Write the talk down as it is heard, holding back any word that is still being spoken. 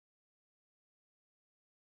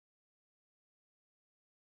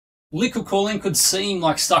Liquid cooling could seem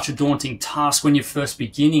like such a daunting task when you're first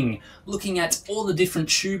beginning. Looking at all the different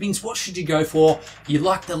tubings, what should you go for? You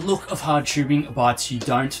like the look of hard tubing, but you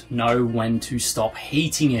don't know when to stop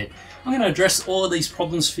heating it. I'm going to address all of these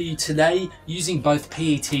problems for you today using both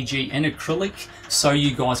PETG and acrylic, so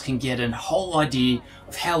you guys can get a whole idea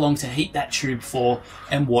of how long to heat that tube for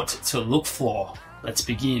and what to look for. Let's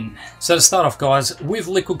begin. So to start off, guys, with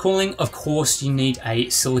liquid cooling, of course, you need a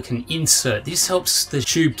silicone insert. This helps the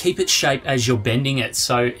tube keep its shape as you're bending it.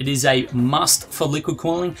 So it is a must for liquid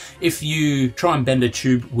cooling. If you try and bend a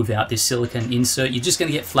tube without this silicone insert, you're just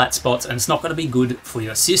going to get flat spots and it's not going to be good for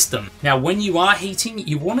your system. Now, when you are heating,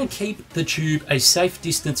 you want to keep the tube a safe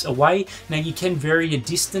distance away. Now, you can vary your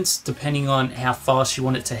distance depending on how fast you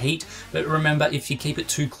want it to heat. But remember, if you keep it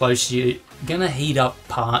too close, you're going to heat up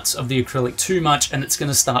parts of the acrylic too much and it's going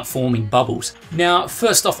to start forming bubbles. Now,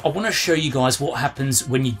 first off, I want to show you guys what happens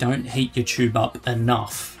when you don't heat your tube up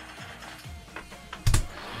enough.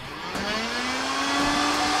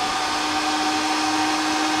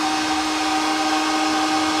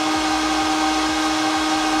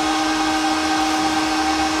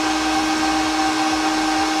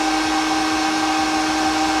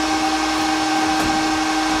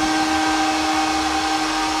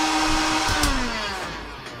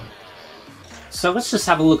 So let's just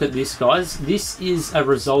have a look at this, guys. This is a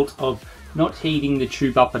result of not heating the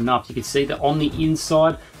tube up enough. You can see that on the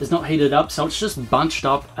inside, it's not heated up, so it's just bunched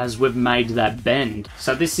up as we've made that bend.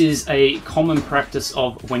 So this is a common practice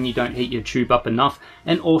of when you don't heat your tube up enough.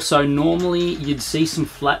 And also, normally you'd see some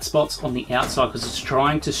flat spots on the outside because it's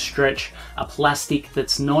trying to stretch a plastic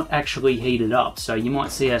that's not actually heated up. So you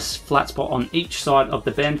might see a flat spot on each side of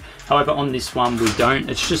the bend. However, on this one, we don't.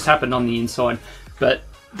 It's just happened on the inside. But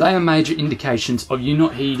they are major indications of you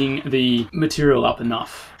not heating the material up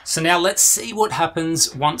enough. So now let's see what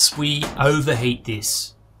happens once we overheat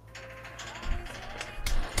this.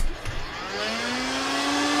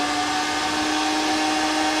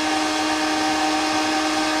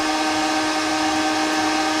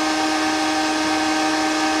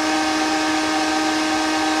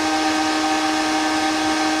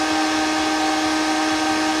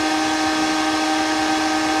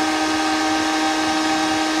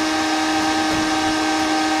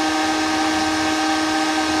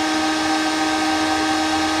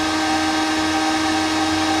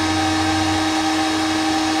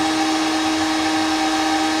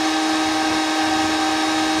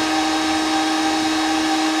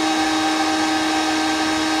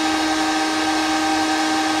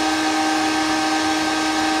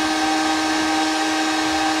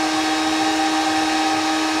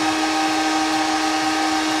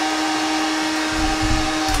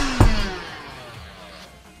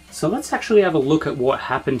 So let's actually have a look at what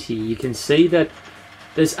happened here. You can see that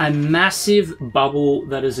there's a massive bubble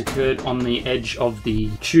that has occurred on the edge of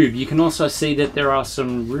the tube. You can also see that there are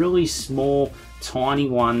some really small, tiny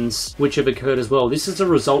ones which have occurred as well. This is a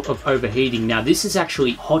result of overheating. Now, this is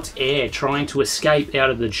actually hot air trying to escape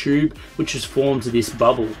out of the tube, which has formed this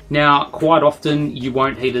bubble. Now, quite often you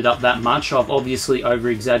won't heat it up that much. I've obviously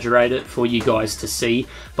over-exaggerated it for you guys to see,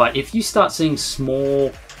 but if you start seeing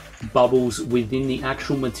small bubbles within the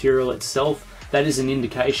actual material itself, that is an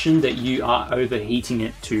indication that you are overheating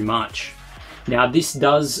it too much. Now, this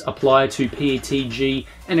does apply to PETG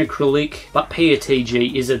and acrylic, but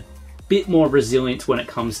PETG is a bit more resilient when it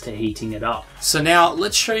comes to heating it up. So now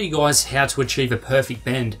let's show you guys how to achieve a perfect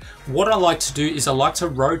bend. What I like to do is I like to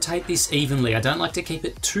rotate this evenly. I don't like to keep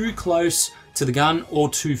it too close to the gun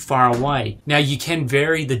or too far away. Now, you can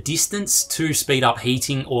vary the distance to speed up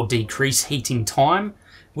heating or decrease heating time,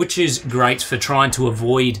 which is great for trying to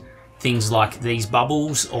avoid things like these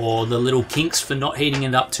bubbles or the little kinks for not heating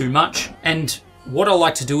it up too much. And what I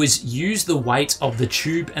like to do is use the weight of the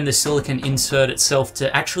tube and the silicone insert itself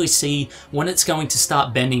to actually see when it's going to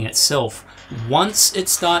start bending itself. Once it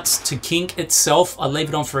starts to kink itself, I leave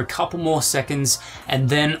it on for a couple more seconds and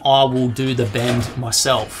then I will do the bend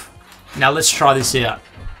myself. Now let's try this out.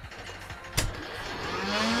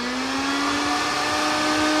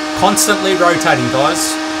 Constantly rotating,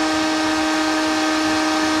 guys.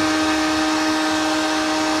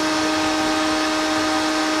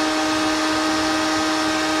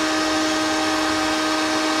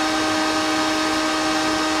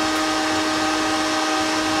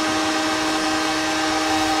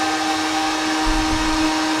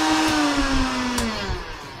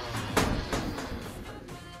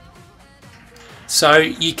 So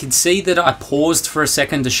you can see that I paused for a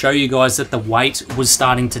second to show you guys that the weight was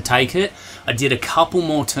starting to take it. I did a couple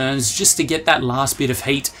more turns just to get that last bit of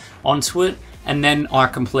heat onto it. and then I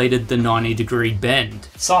completed the 90-degree bend.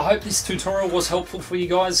 So I hope this tutorial was helpful for you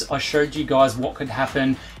guys. I showed you guys what could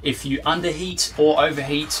happen if you underheat or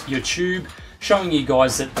overheat your tube, showing you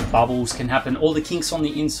guys that the bubbles can happen or the kinks on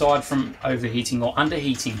the inside from overheating or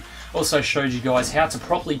underheating. Also showed you guys how to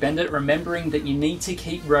properly bend it, remembering that you need to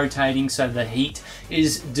keep rotating so the heat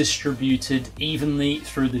is distributed evenly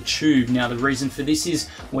through the tube. Now the reason for this is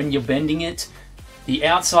when you're bending it, the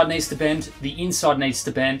outside needs to bend, the inside needs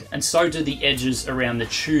to bend, and so do the edges around the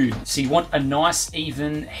tube. So you want a nice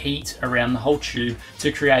even heat around the whole tube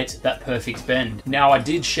to create that perfect bend. Now I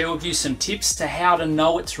did share with you some tips to how to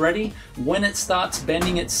know it's ready. When it starts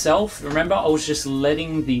bending itself, remember I was just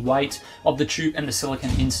letting the weight of the tube and the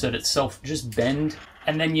silicone insert itself just bend,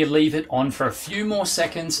 and then you leave it on for a few more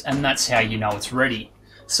seconds, and that's how you know it's ready.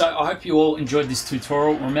 So I hope you all enjoyed this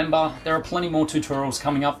tutorial. Remember, there are plenty more tutorials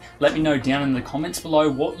coming up. Let me know down in the comments below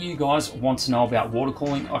what you guys want to know about water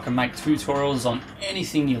cooling. I can make tutorials on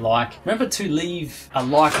anything you like. Remember to leave a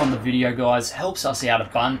like on the video, guys. Helps us out a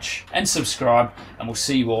bunch. And subscribe, and we'll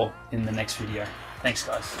see you all in the next video. Thanks,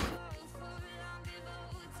 guys.